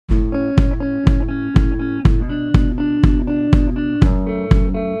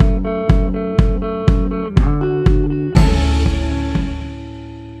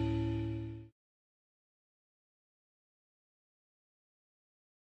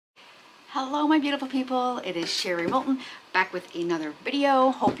Hello my beautiful people, it is Sherry Moulton back with another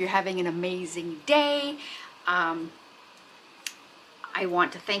video. Hope you're having an amazing day. I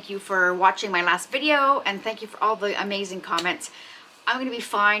want to thank you for watching my last video and thank you for all the amazing comments. I'm going to be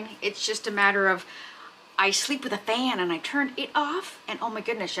fine. It's just a matter of I sleep with a fan and I turned it off and oh my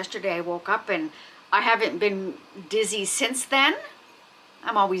goodness, yesterday I woke up and I haven't been dizzy since then.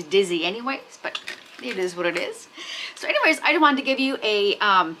 I'm always dizzy anyways, but it is what it is. So anyways, I wanted to give you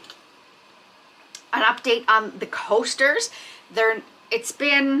an update on the coasters. It's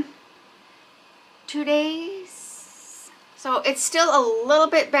been 2 days, so it's still a little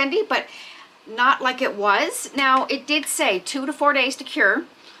bit bendy, but not like it was. Now it did say 2 to 4 days to cure,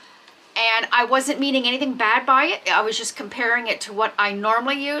 and I wasn't meaning anything bad by it. I was just comparing it to what I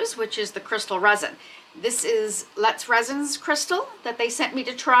normally use, which is the Krystal Resin. This is Let's Resin's Krystal that they sent me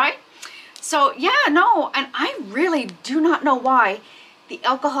to try. So yeah, no, and I really do not know why the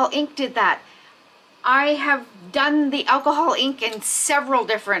alcohol ink did that. I have done the alcohol ink in several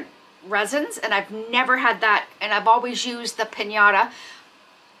different resins and I've never had that, and I've always used the Pinata.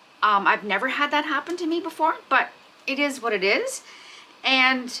 I've never had that happen to me before, but it is what it is.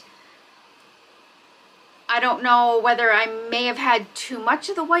 And I don't know whether I may have had too much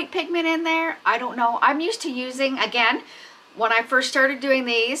of the white pigment in there. I don't know. I'm used to using, again, when I first started doing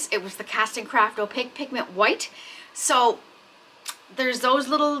these, it was the Cast and Craft Opaque Pigment White. So there's those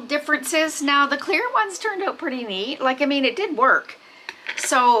little differences. Now the clear ones turned out pretty neat. Like, I mean, it did work.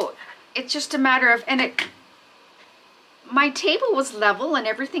 So it's just a matter of, my table was level and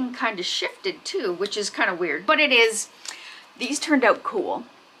everything kind of shifted too, which is kind of weird, but it is. These turned out cool.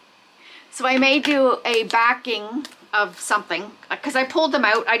 So I may do a backing of something because I pulled them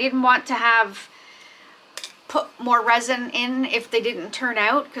out. I didn't want to put more resin in if they didn't turn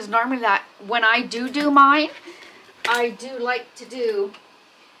out, because normally when I do mine, I do like to do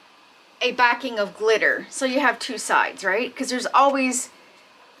a backing of glitter. So you have two sides, right? Because there's always,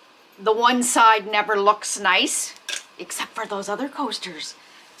 the one side never looks nice, except for those other coasters.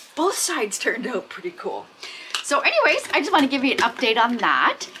 Both sides turned out pretty cool. So anyways, I just want to give you an update on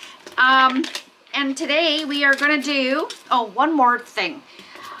that. And today we are going to do, one more thing.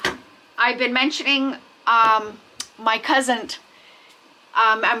 I've been mentioning my cousin.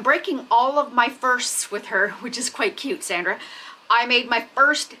 I'm breaking all of my firsts with her, which is quite cute, Sandra. I made my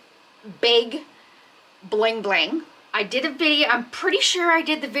first big bling bling. I did a video. I'm pretty sure I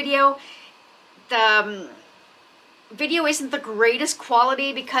did the video. The video isn't the greatest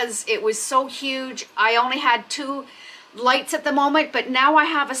quality because it was so huge. I only had 2 lights at the moment, but now I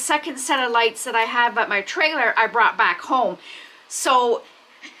have a second set of lights that I have at my trailer I brought back home. So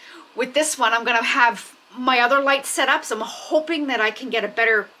with this one, I'm going to have my other lights set up, so I'm hoping that I can get a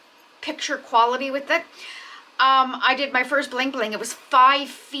better picture quality with it. I did my first bling bling. It was 5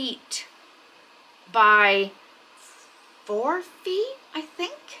 feet by 4 feet, I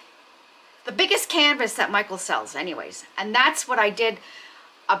think. The biggest canvas that Michael sells anyways. And that's what I did,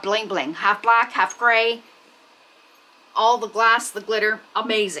 a bling bling. Half black, half gray. All the glass, the glitter,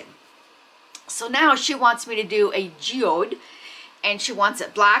 amazing. So now she wants me to do a geode, and she wants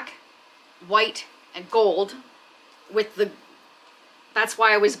it black, white, and gold with that's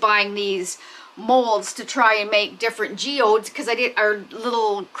why I was buying these molds to try and make different geodes, because or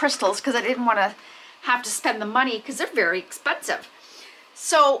little crystals, because I didn't want to have to spend the money because they're very expensive.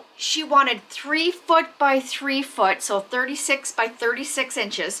 So she wanted 3 foot by 3 foot, so 36 by 36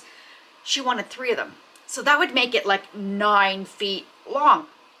 inches. She wanted 3 of them. So that would make it like 9 feet long.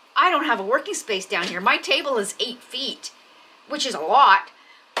 I don't have a working space down here. My table is 8 feet, which is a lot,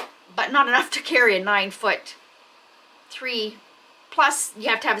 but not enough to carry a 9 foot 3. Plus you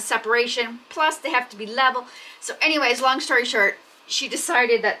have to have a separation, plus they have to be level. So anyways, long story short, she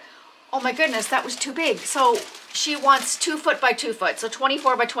decided that, oh my goodness, that was too big. So she wants 2 foot by 2 foot, so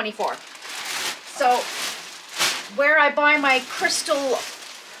 24 by 24. So where I buy my Krystal,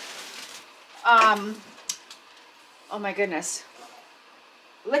 oh my goodness,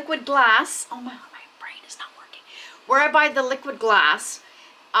 liquid glass, my brain is not working. Where I buy the liquid glass,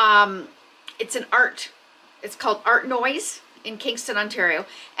 it's called Art Noise in Kingston, Ontario,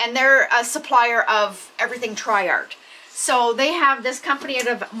 and they're a supplier of everything TriArt. So they have this company out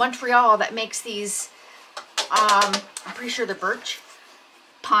of Montreal that makes these, I'm pretty sure they're birch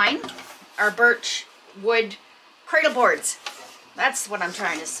pine or birch wood cradle boards. That's what I'm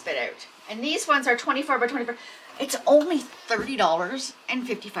trying to spit out. And these ones are 24 by 24. It's only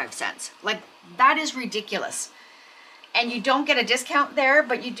 $30.55. Like, that is ridiculous. And you don't get a discount there,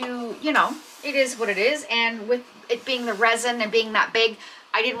 but you do, you know, it is what it is. And with it being the resin and being that big,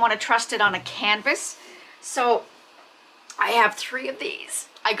 I didn't want to trust it on a canvas. So I have 3 of these.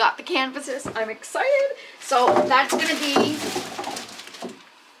 I got the canvases. I'm excited. So that's going to be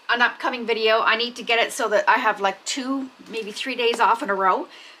an upcoming video. I need to get it so that I have like 2, maybe 3 days off in a row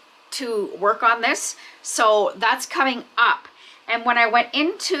to work on this. So that's coming up. And when I went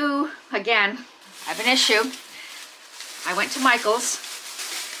into, again, I have an issue. I went to Michael's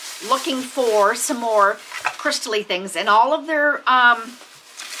looking for some more crystal-y things, and all of their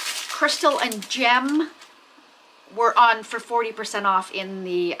crystal and gem were on for 40% off in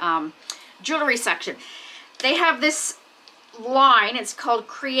the jewelry section. They have this line, it's called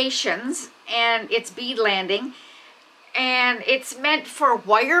Creations, and it's bead landing, and it's meant for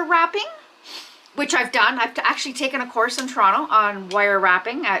wire wrapping, which I've done. I've actually taken a course in Toronto on wire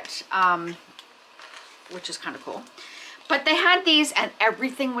wrapping at, which is kind of cool. But they had these and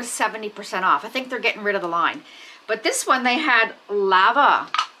everything was 70% off. I think they're getting rid of the line. But this one they had lava.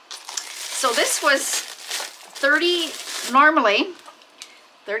 So this was 30, normally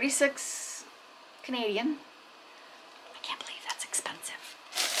 36 Canadian. I can't believe that's expensive.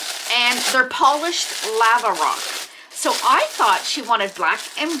 And they're polished lava rock. So I thought she wanted black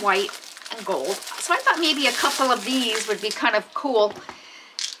and white and gold. So I thought maybe a couple of these would be kind of cool,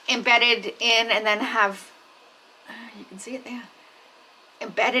 embedded in, and then have, you can see it there,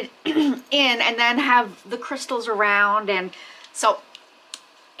 embedded in, and then have the crystals around. And so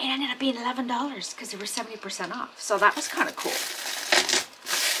it ended up being $11 because they were 70% off. So that was kind of cool.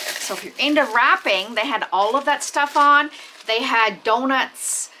 So if you're into wrapping, they had all of that stuff on. They had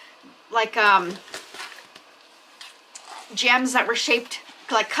donuts, like gems that were shaped,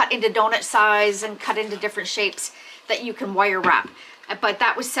 like cut into donut size and cut into different shapes that you can wire wrap. But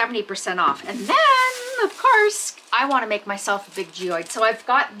that was 70% off. And then, of course, I want to make myself a big geoid. So I've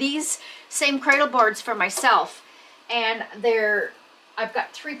got these same cradle boards for myself. And I've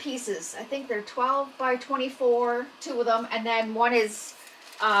got 3 pieces. I think they're 12 by 24, 2 of them. And then one is,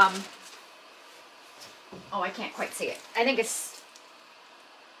 oh, I can't quite see it. I think it's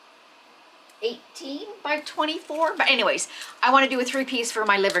 18 by 24. But anyways, I want to do a 3-piece for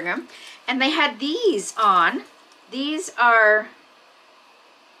my living room. And they had these on. These are,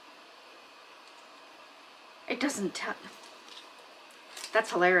 it doesn't tell.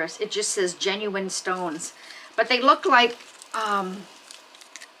 That's hilarious. It just says genuine stones. But they look like,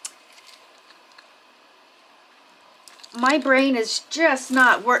 my brain is just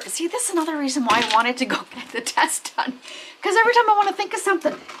not working. See, this is another reason why I wanted to go get the test done. Because every time I want to think of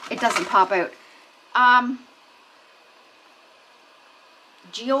something, it doesn't pop out.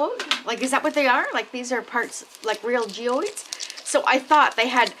 Geode? Like, is that what they are? Like, these are parts, like real geoids? So I thought they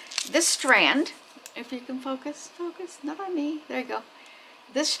had this strand. If you can focus, not on me. There you go.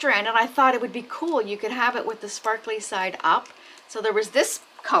 This strand, and I thought it would be cool. You could have it with the sparkly side up. So there was this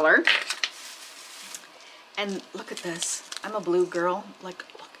color. And look at this. I'm a blue girl. Like,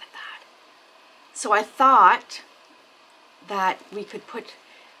 look at that. So I thought that we could put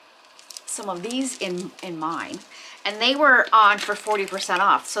some of these in mine. And they were on for 40%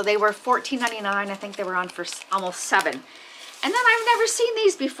 off. So they were $14.99. I think they were on for almost $7. And then I've never seen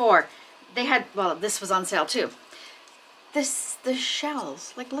these before. They had, well, this was on sale too. The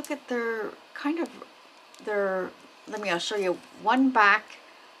shells, like, look at their kind of, I'll show you one back,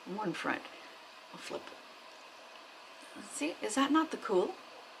 one front. I'll flip. See, is that not the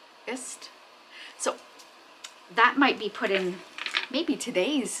coolest? So that might be put in maybe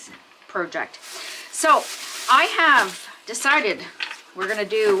today's project. So I have decided we're gonna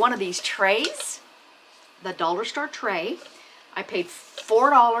do one of these trays, the dollar store tray. I paid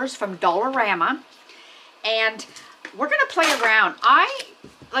 $4 from Dollarama, and we're gonna play around.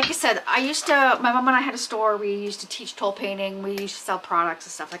 Like I said, my mom and I had a store. We used to teach toll painting. We used to sell products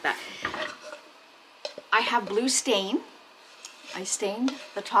and stuff like that. I have blue stain. I stained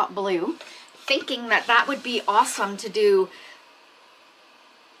the top blue, thinking that that would be awesome to do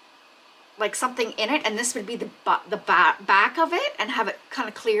like something in it, and this would be the back of it, and have it kind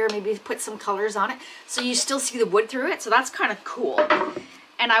of clear, maybe put some colors on it so you still see the wood through it. So that's kind of cool.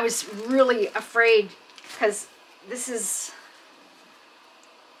 And I was really afraid because this is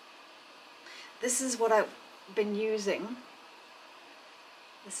what I've been using.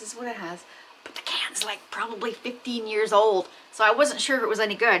 This is what it has. But the can's like probably 15 years old, so I wasn't sure if it was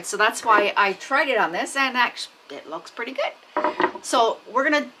any good. So that's why I tried it on this, and actually it looks pretty good. So we're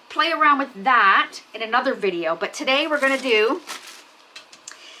gonna play around with that in another video, but today we're gonna do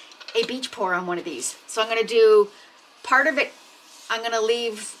a beach pour on one of these. So I'm gonna do part of it, I'm gonna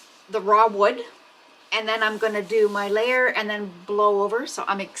leave the raw wood, and then I'm gonna do my layer and then blow over. So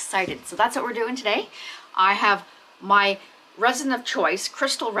I'm excited. So that's what we're doing today. I have my resin of choice,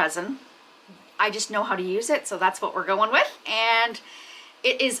 Krystal Resin. I just know how to use it, so that's what we're going with. And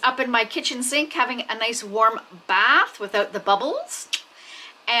it is up in my kitchen sink having a nice warm bath without the bubbles.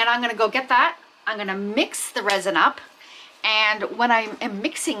 And I'm gonna go get that. I'm gonna mix the resin up. And when I am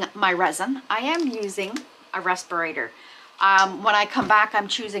mixing my resin, I am using a respirator. When I come back, I'm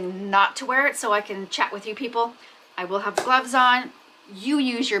choosing not to wear it so I can chat with you people. I will have gloves on. You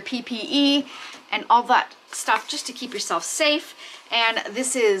use your PPE and all that stuff just to keep yourself safe. And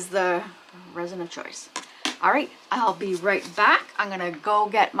this is the resin of choice. All right, I'll be right back. I'm gonna go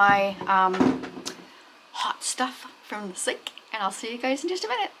get my hot stuff from the sink, and I'll see you guys in just a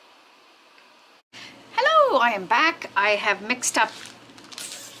minute. Hello, I am back. I have mixed up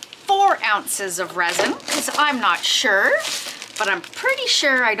 4 ounces of resin because I'm not sure, but I'm pretty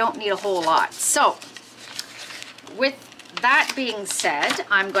sure I don't need a whole lot. So with that being said,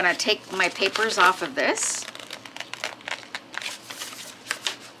 I'm gonna take my papers off of this.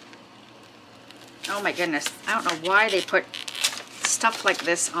 Oh my goodness, I don't know why they put stuff like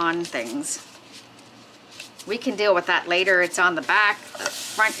this on things. We can deal with that later. It's on the back. The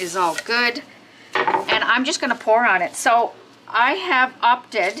front is all good. And I'm just gonna pour on it. So I have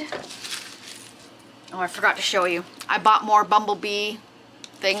opted, oh, I forgot to show you. I bought more bumblebee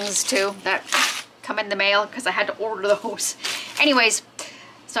things too that come in the mail because I had to order those. Anyways,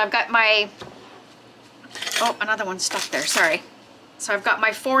 so I've got my, oh, another one stuck there, sorry. So I've got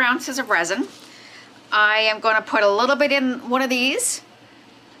my 4 ounces of resin. I am going to put a little bit in one of these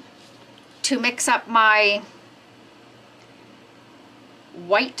to mix up my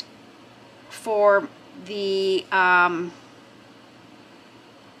white for the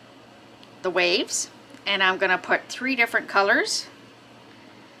waves, and I'm going to put 3 different colors.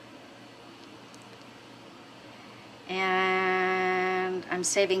 And I'm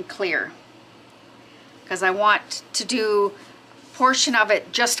saving clear because I want to do a portion of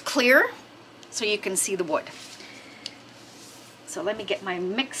it just clear so you can see the wood. So let me get my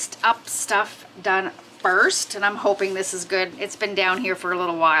mixed up stuff done first, and I'm hoping this is good. It's been down here for a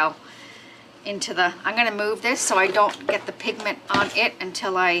little while. I'm gonna move this so I don't get the pigment on it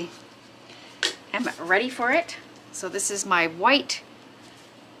until I am ready for it. So this is my white.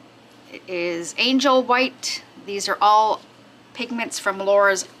 It is Angel White. These are all pigments from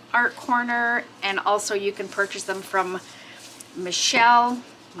Laura's Art Corner, and also you can purchase them from Michelle,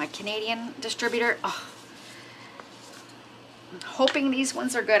 my Canadian distributor. Oh, I'm hoping these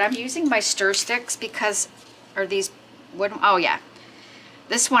ones are good. I'm using my stir sticks because, or these wooden, oh yeah.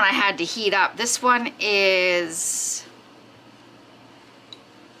 This one I had to heat up. This one is,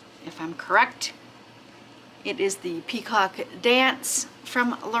 if I'm correct, it is the Peacock Dance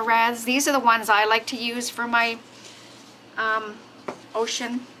from Rez. These are the ones I like to use for my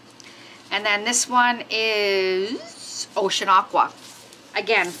Ocean. And then this one is Ocean Aqua,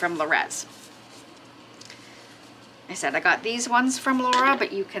 again from Rez. I said I got these ones from Laura,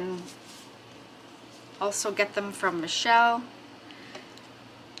 but you can also get them from Michelle.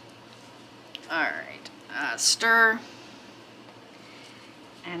 All right, stir.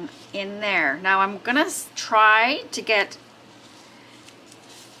 And in there. Now I'm gonna try to get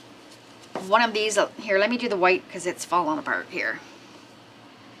one of these. Here, let me do the white because it's falling apart here.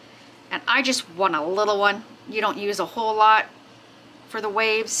 And I just want a little one. You don't use a whole lot for the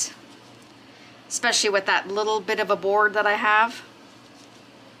waves, especially with that little bit of a board that I have.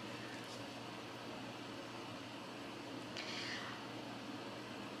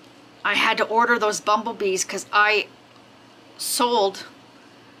 I had to order those bumblebees because I sold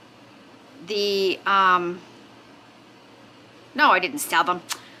the, no, I didn't sell them.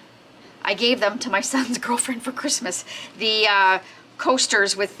 I gave them to my son's girlfriend for Christmas. The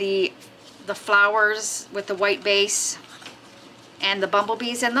coasters with the flowers with the white base and the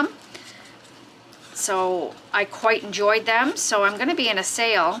bumblebees in them. So I quite enjoyed them. So I'm going to be in a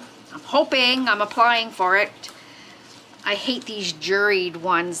sale. I'm hoping, I'm applying for it. I hate these juried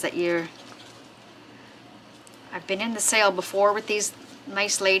ones that I've been in the sale before with these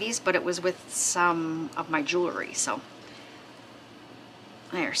nice ladies, but it was with some of my jewelry. So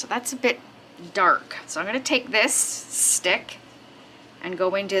there, so that's a bit dark. So I'm going to take this stick and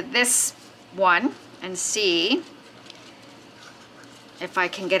go into this one and see if I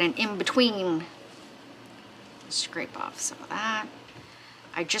can get an in-between. Scrape off some of that.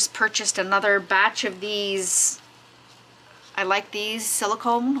 I just purchased another batch of these. I like these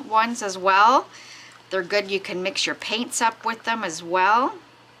silicone ones as well. They're good. You can mix your paints up with them as well.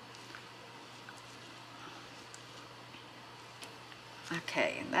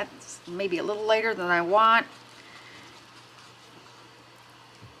 Okay, and that's maybe a little lighter than I want.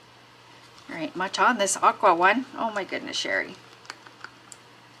 All right, much on this aqua one. Oh my goodness, Sherry.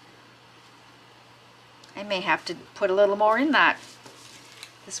 I may have to put a little more in that.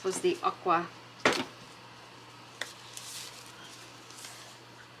 This was the Aqua.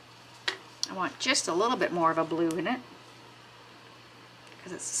 I want just a little bit more of a blue in it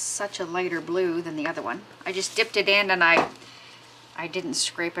because it's such a lighter blue than the other one. I just dipped it in and I didn't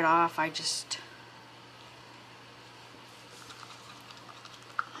scrape it off. I just...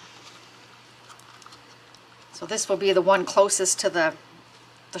 So this will be the one closest to the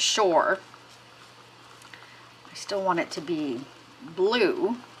shore. I still want it to be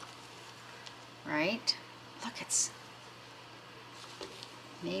blue, right? Look, it's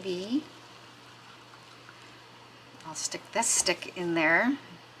maybe I'll stick this stick in there.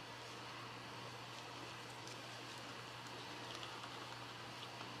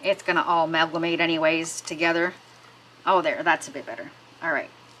 It's gonna all amalgamate anyways together. Oh, there, that's a bit better. All right.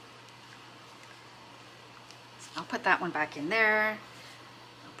 I'll put that one back in there.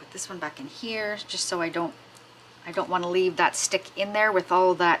 I'll put this one back in here, just so I don't want to leave that stick in there with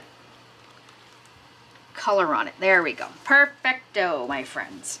all that color on it. There we go. Perfecto, my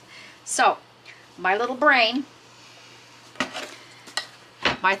friends. So, my little brain,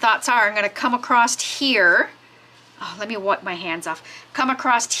 my thoughts are I'm going to come across here. Oh, let me wipe my hands off. Come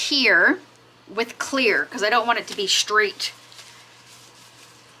across here with clear, because I don't want it to be straight.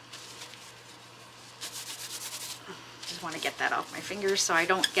 Want to get that off my fingers so I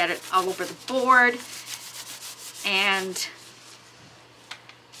don't get it all over the board. And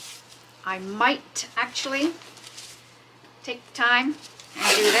I might actually take the time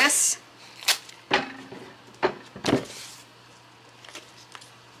and do this,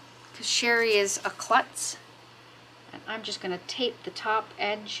 because Sherry is a klutz, and I'm just going to tape the top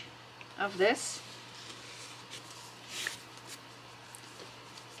edge of this.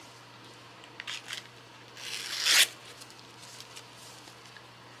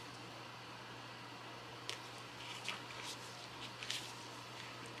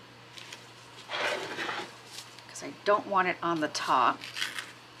 I don't want it on the top.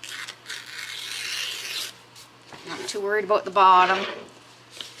 Not too worried about the bottom.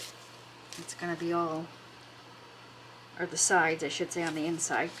 It's going to be all, or the sides I should say, on the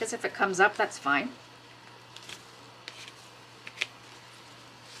inside, because if it comes up, that's fine.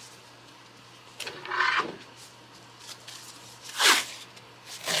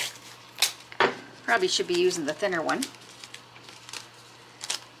 Probably should be using the thinner one.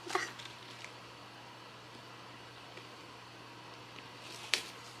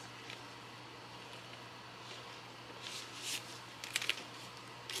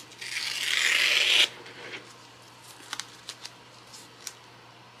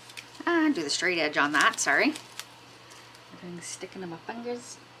 Do the straight edge on that, sorry. Everything's sticking to my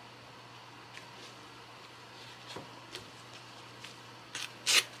fingers.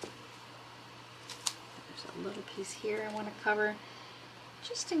 There's a little piece here I want to cover,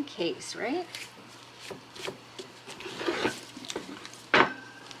 just in case, right?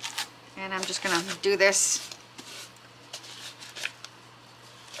 And I'm just going to do this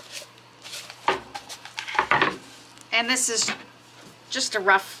and this is just a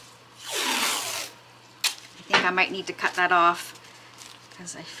rough. I might need to cut that off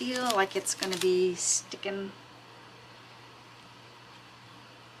because I feel like it's going to be sticking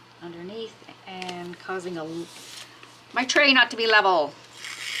underneath and causing my tray not to be level.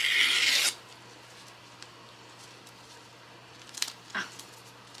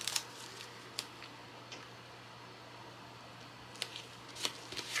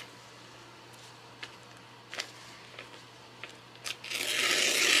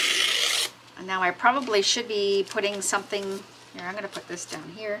 Now I probably should be putting something here. I'm going to put this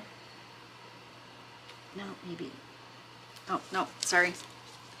down here. No, maybe. Oh, no, sorry.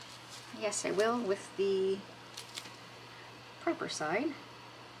 Yes, I will with the proper side.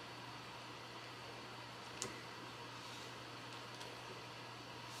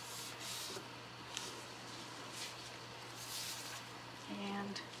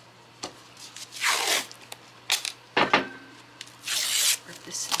 And rip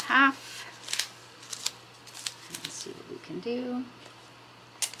this in half. Do.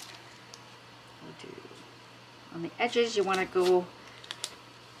 We'll do on the edges. You want to go,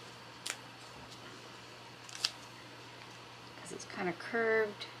 because it's kind of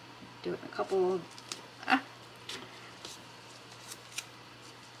curved. Do it in a couple. There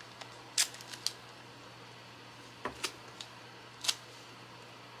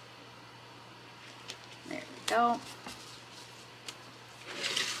we go.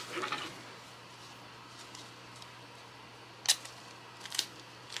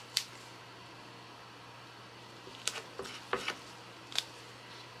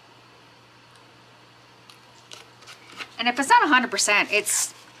 And if it's not 100%,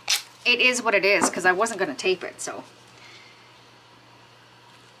 it is what it is, because I wasn't going to tape it, so.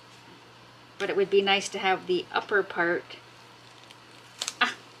 But it would be nice to have the upper part,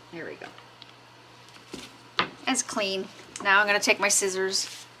 there we go, as clean. Now I'm going to take my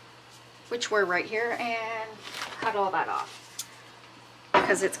scissors, which were right here, and cut all that off,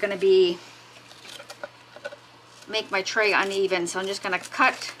 because it's going to make my tray uneven. So I'm just going to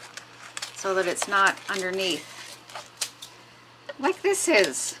cut so that it's not underneath like this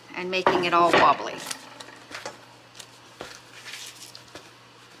is, and making it all wobbly.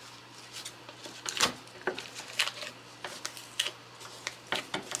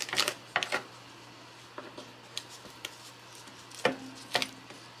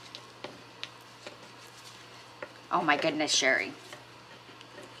 Oh my goodness, Sherry.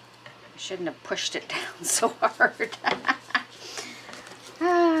 I shouldn't have pushed it down so hard.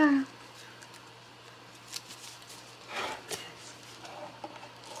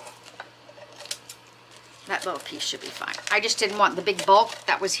 That little piece should be fine. I just didn't want the big bulk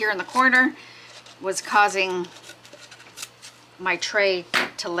that was here in the corner was causing my tray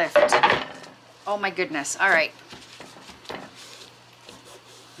to lift. Oh my goodness. All right.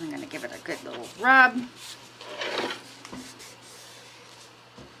 I'm going to give it a good little rub.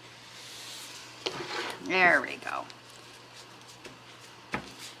 There we go. And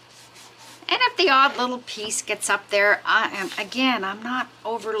if the odd little piece gets up there, I'm not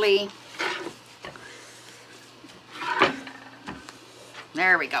overly...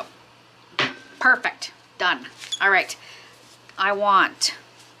 There we go. Perfect. Done. All right.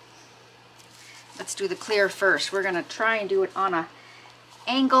 Let's do the clear first. We're going to try and do it on an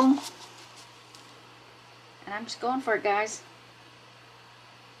angle. And I'm just going for it, guys.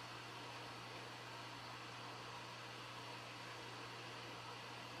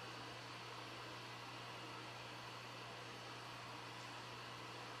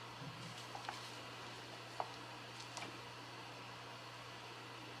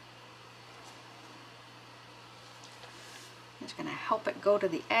 Just going to help it go to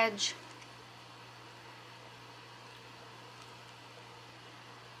the edge.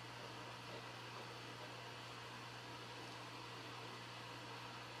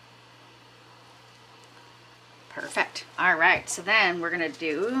 Perfect. All right, so then we're going to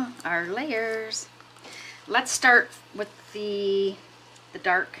do our layers. Let's start with the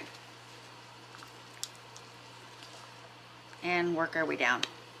dark and work our way down.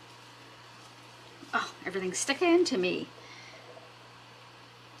 Oh, everything's sticking to me.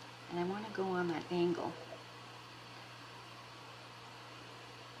 And I want to go on that angle.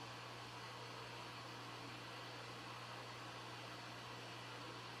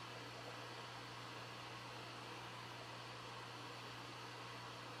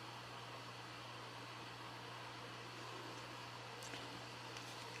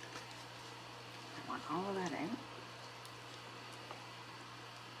 I want all of that in.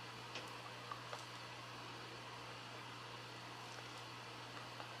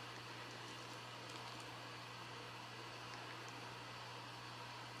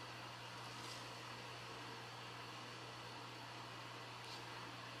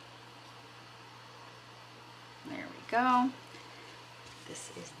 Go. This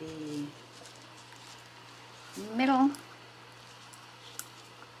is the middle.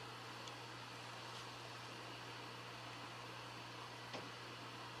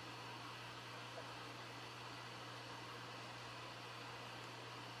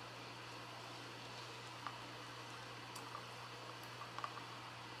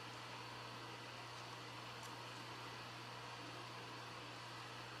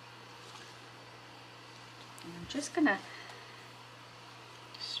 I'm just gonna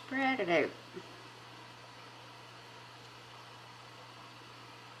spread it out.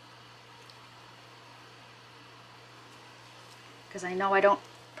 Because I know I don't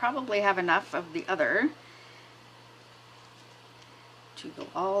probably have enough of the other to go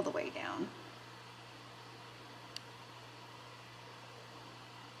all the way down.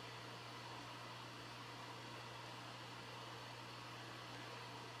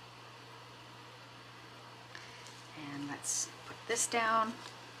 Let's put this down.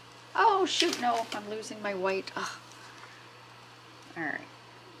 Oh shoot, no, I'm losing my white. Ugh. All right.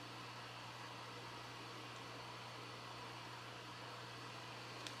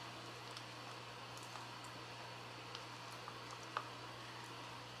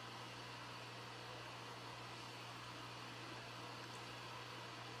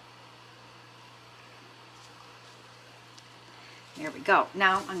 There we go.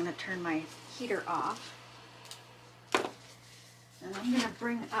 Now I'm going to turn my heater off. And I'm gonna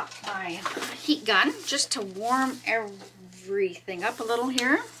bring up my heat gun just to warm everything up a little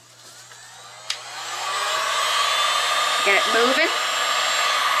here. Get it moving.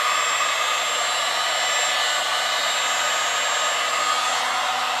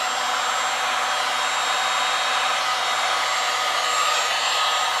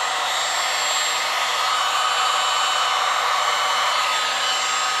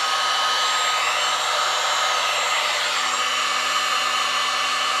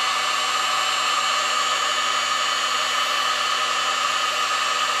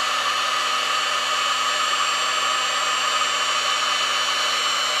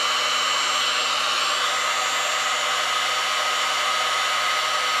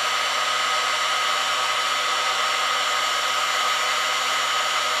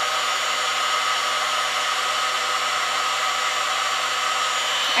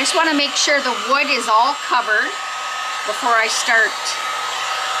 I just want to make sure the wood is all covered before I start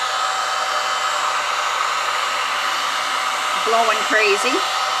blowing crazy.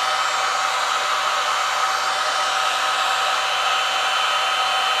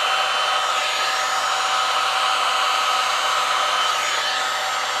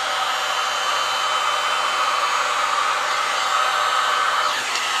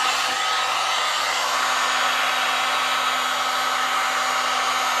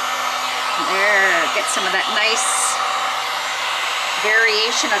 Get some of that nice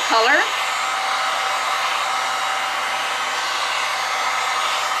variation of color.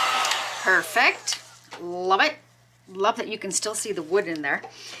 Perfect. Love it. Love that you can still see the wood in there.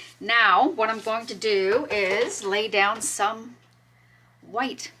 Now, what I'm going to do is lay down some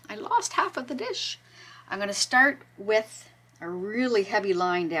white. I lost half of the dish. I'm going to start with a really heavy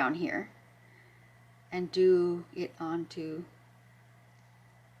line down here and do it onto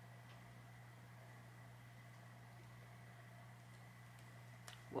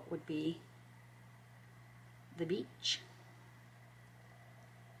what would be the beach.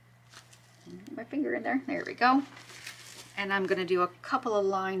 And get my finger in there. There we go. And I'm going to do a couple of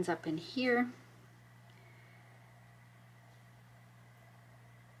lines up in here.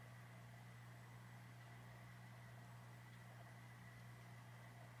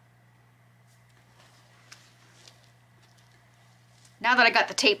 Now that I got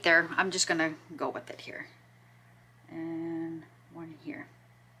the tape there, I'm just going to go with it here. And one here.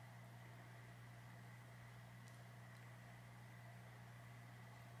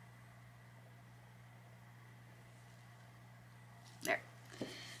 There.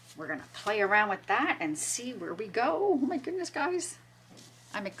 We're going to play around with that and see where we go. Oh my goodness, guys.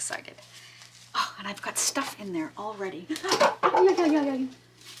 I'm excited. Oh, and I've got stuff in there already.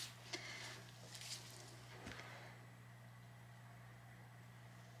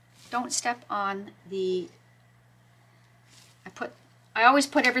 Don't step on the, I always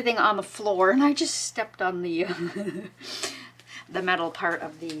put everything on the floor, and I just stepped on the the metal part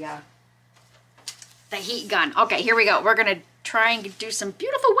of the heat gun. Okay, here we go. We're gonna try and do some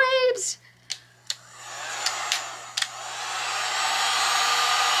beautiful waves.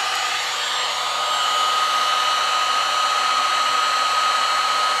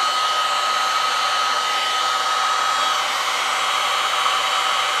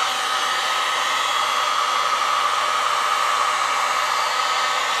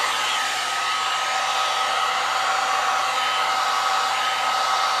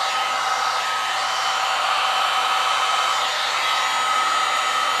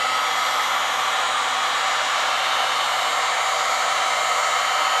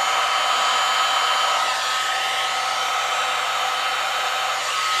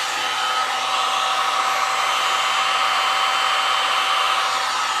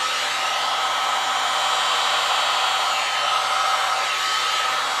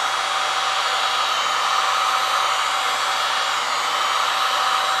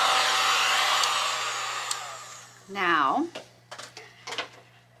 Now,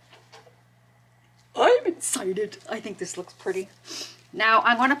 I'm excited. I think this looks pretty. Now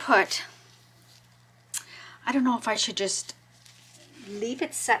I'm going to put, I don't know if I should just leave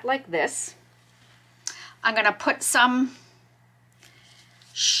it set like this. I'm going to put some,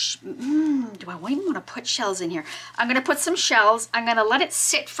 do I even want to put shells in here? I'm going to put some shells. I'm going to let it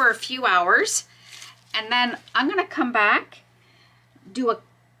sit for a few hours, and then I'm going to come back, do a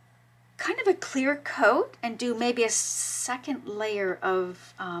kind of a clear coat, and do maybe a second layer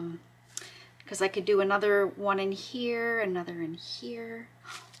of, because I could do another one in here, another in here.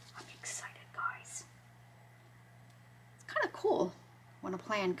 I'm excited, guys. It's kind of cool when a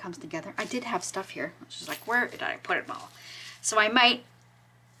plan comes together. I did have stuff here, which is like, where did I put it all? So I might,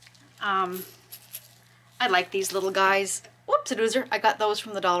 I like these little guys. whoops-a-doozer. I got those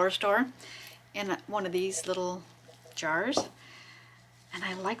from the dollar store in one of these little jars. And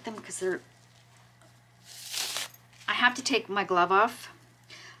I like them because they're, I have to take my glove off.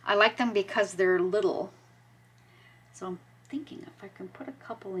 I like them because they're little. So I'm thinking if I can put a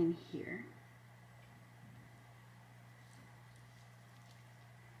couple in here.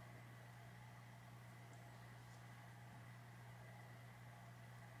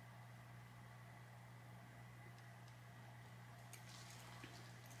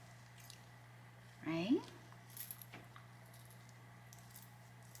 Right?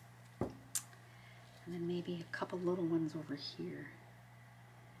 And then maybe a couple little ones over here.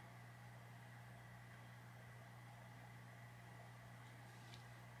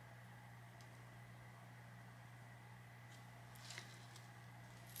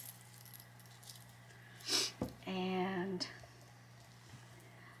 And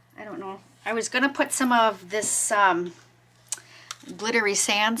I don't know. I was gonna put some of this glittery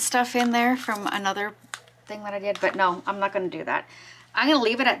sand stuff in there from another thing that I did, but no, I'm not gonna do that. I'm gonna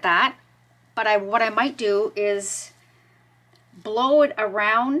leave it at that. But what I might do is blow it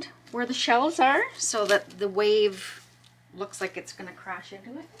around where the shells are so that the wave looks like it's gonna crash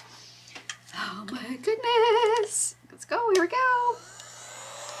into it. Oh my goodness. Let's go, here we go.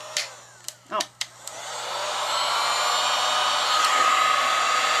 Oh.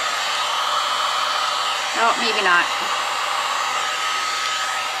 Oh, maybe not.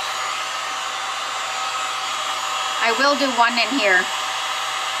 I will do one in here.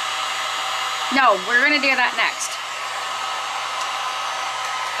 No, we're gonna do that next.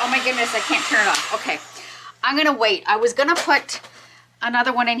 Oh my goodness, I can't turn it off. Okay, I'm gonna wait. I was gonna put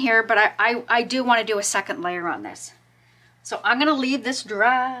another one in here, but I do wanna do a second layer on this. So I'm gonna leave this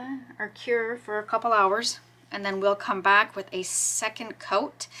dry or cure for a couple hours, and then we'll come back with a second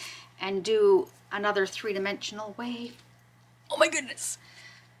coat and do another three-dimensional wave. Oh my goodness.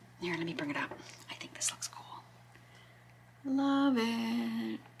 Here, let me bring it up. I think this looks cool. Love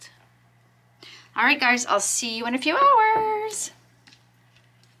it. All right, guys, I'll see you in a few hours.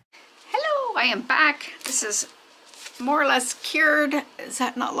 Hello, I am back. This is more or less cured. Does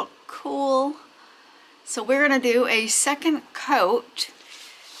that not look cool? So we're gonna do a second coat,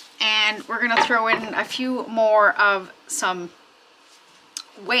 and we're gonna throw in a few more of some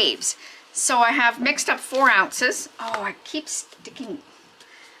waves. So I have mixed up 4 ounces. Oh, I keep sticking.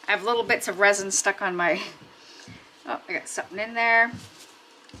 I have little bits of resin stuck on my, oh, I got something in there.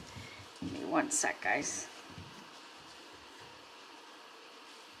 Give me one sec, guys.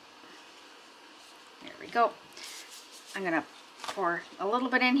 There we go. I'm gonna pour a little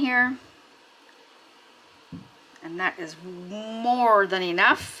bit in here. And that is more than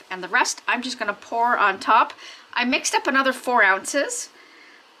enough. And the rest I'm just gonna pour on top. I mixed up another 4 ounces.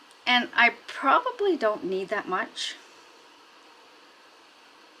 And I probably don't need that much.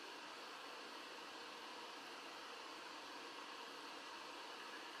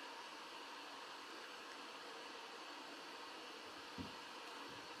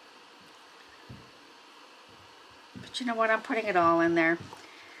 But you know what? I'm putting it all in there.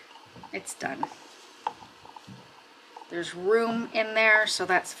 It's done. There's room in there, so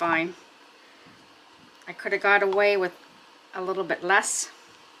that's fine. I could have got away with a little bit less.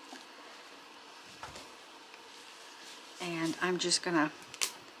 And I'm just gonna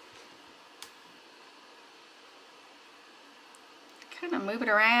kind of move it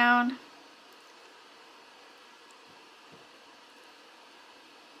around.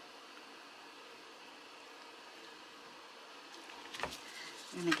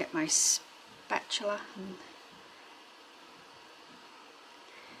 I'm gonna get my spatula and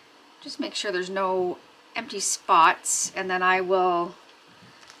just make sure there's no empty spots, and then I will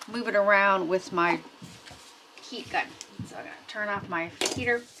move it around with my heat gun. So I'm gonna turn off my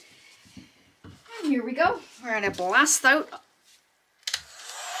heater. And here we go. We're gonna blast out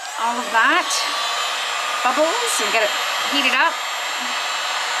all of that bubbles and get it heated up.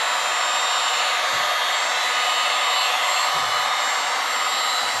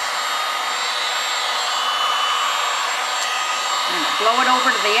 I'm gonna blow it over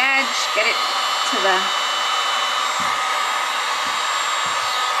to the edge, get it to the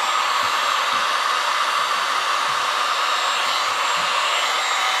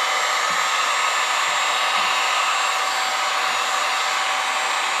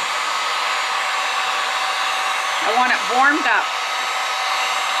I want it warmed up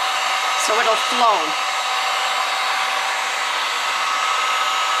so it'll flow.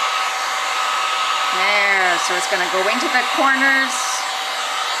 There, so it's going to go into the corners.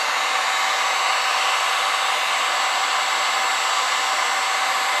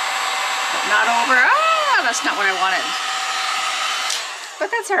 But not over. Ah, that's not what I wanted. but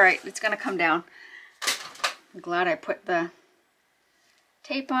that's all right. It's gonna come down. I'm glad I put the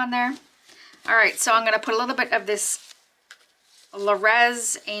tape on there. All right, so I'm gonna put a little bit of this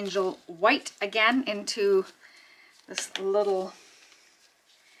Rez Angel White again into this little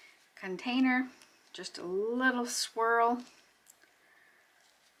container. Just a little swirl.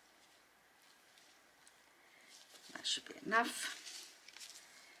 That should be enough.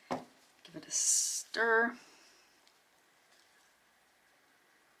 Give it a stir.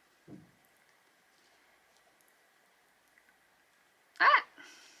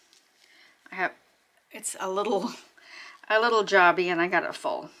 It's a little jobby and I got it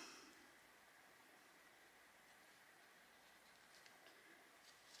full.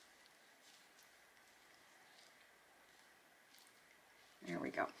 There we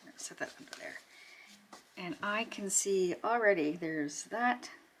go. Set that under there. And I can see already there's that.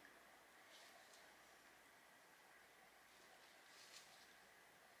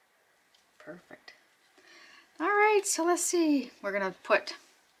 Perfect. All right, so let's see. We're gonna put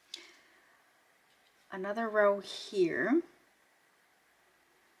another row here. I'm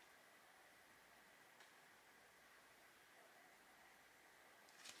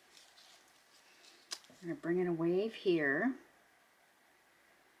gonna bring in a wave here.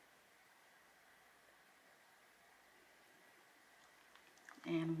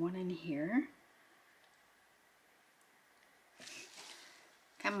 And one in here.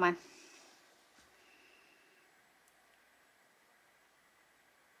 Come on.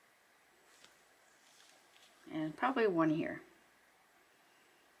 And probably one here.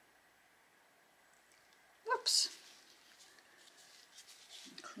 Whoops.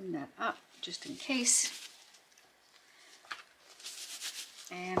 Clean that up just in case.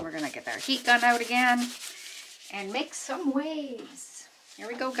 And we're gonna get our heat gun out again and make some waves. Here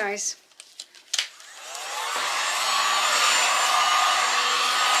we go, guys.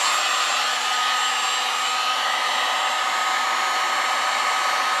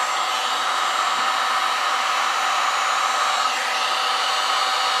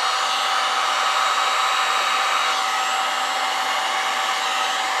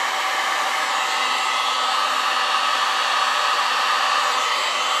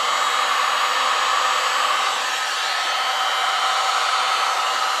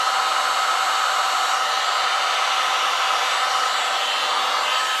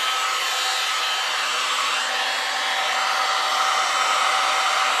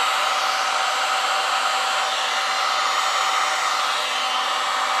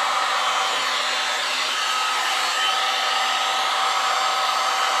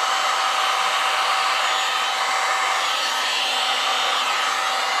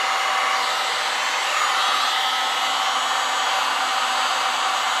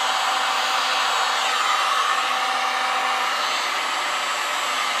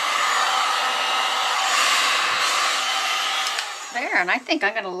 And I think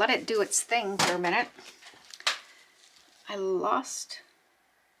I'm going to let it do its thing for a minute. I lost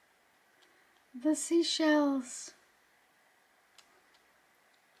the seashells.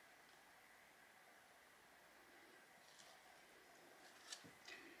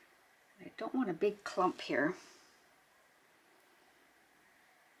 I don't want a big clump here.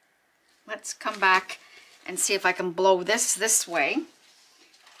 Let's come back and see if I can blow this way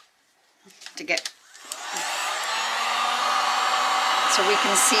to get so we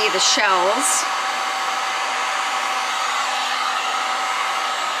can see the shells.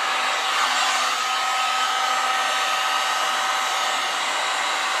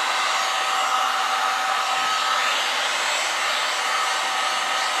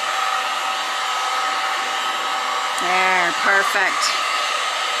 There, perfect.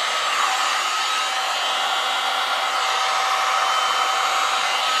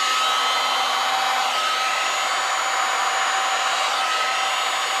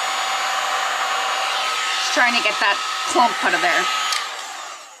 Trying to get that clump out of there.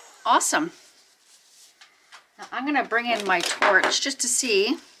 Awesome. Now I'm going to bring in my torch just to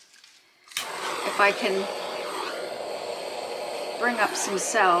see if I can bring up some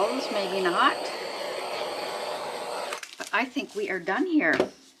cells. Maybe not. But I think we are done here.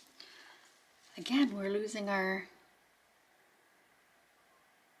 Again, we're losing our...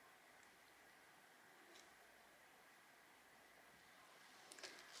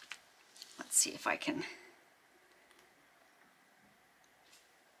 Let's see if I can...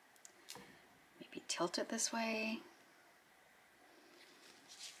 tilt it this way.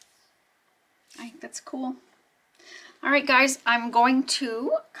 I think that's cool. All right, guys, I'm going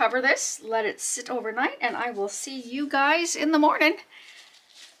to cover this, let it sit overnight, and I will see you guys in the morning.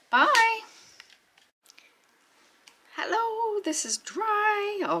 Bye. Hello, this is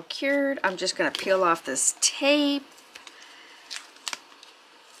dry, all cured. I'm just gonna peel off this tape.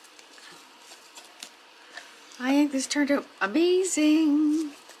 I think this turned out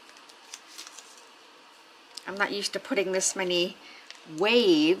amazing. I'm not used to putting this many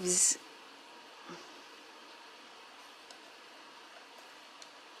waves.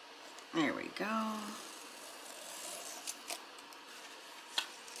 There we go.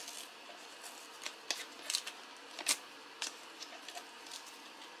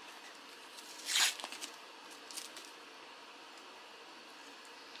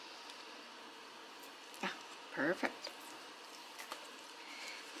 Perfect.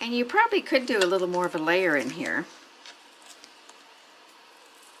 And you probably could do a little more of a layer in here.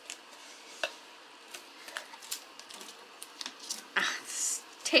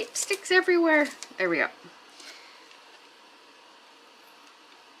 Tape sticks everywhere. There we go.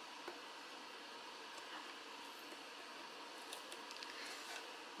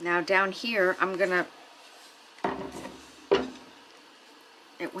 Now down here, I'm gonna,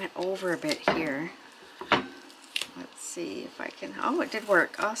 it went over a bit here. Let's see if I can, oh, it did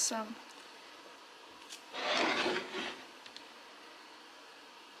work. Awesome.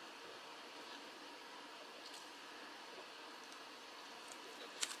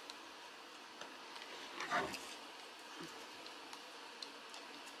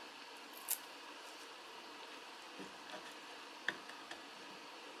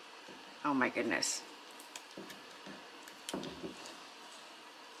 Oh my goodness.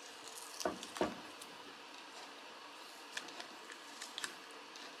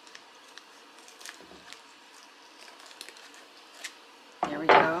 There we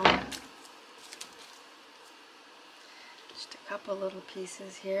go. Just a couple little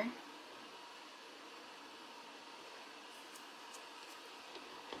pieces here.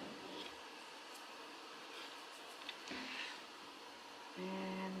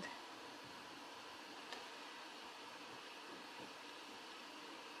 And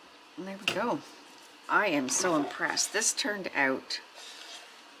there we go. I am so impressed. This turned out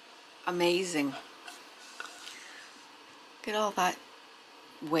amazing. Look at all that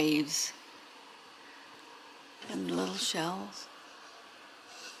waves and little shells.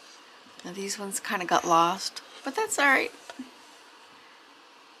 Now these ones kind of got lost, but that's all right.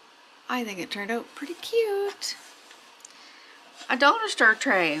 I think it turned out pretty cute. A dollar store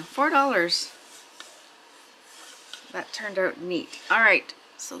tray, $4. That turned out neat. All right,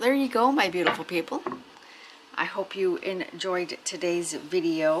 so there you go, my beautiful people. I hope you enjoyed today's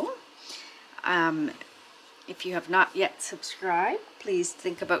video. If you have not yet subscribed, please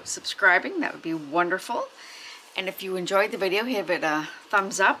think about subscribing. That would be wonderful. And if you enjoyed the video, give it a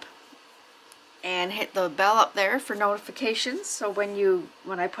thumbs up and hit the bell up there for notifications. So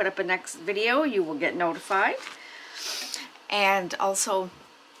when I put up a next video, you will get notified. And also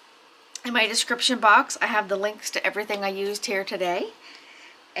in my description box, I have the links to everything I used here today.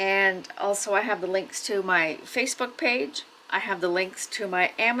 And also I have the links to my Facebook page. I have the links to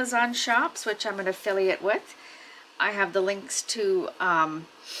my Amazon shops, which I'm an affiliate with. I have the links to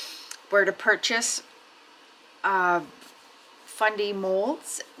where to purchase Fundy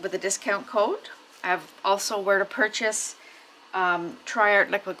molds with a discount code. I have also where to purchase TriArt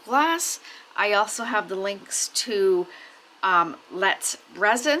liquid glass. I also have the links to Let's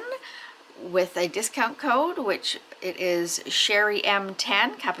Resin with a discount code, which it is Sherry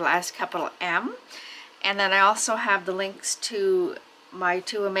M10, capital S, capital M. And then I also have the links to my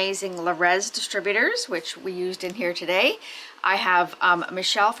two amazing Rez distributors, which we used in here today. I have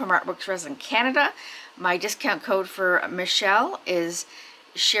Michelle from Artworks Resin Canada. My discount code for Michelle is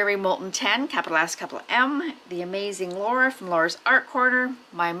Sherry Moulton 10, capital S, capital M. The amazing Laura from Laura's Art Corner,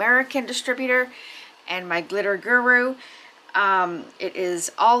 my American distributor, and my glitter guru. It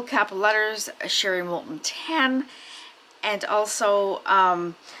is all capital letters, Sherry Moulton 10. And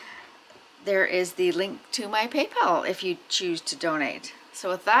also there is the link to my PayPal if you choose to donate. So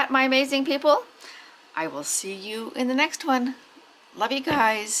with that, my amazing people, I will see you in the next one. Love you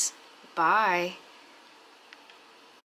guys. Bye.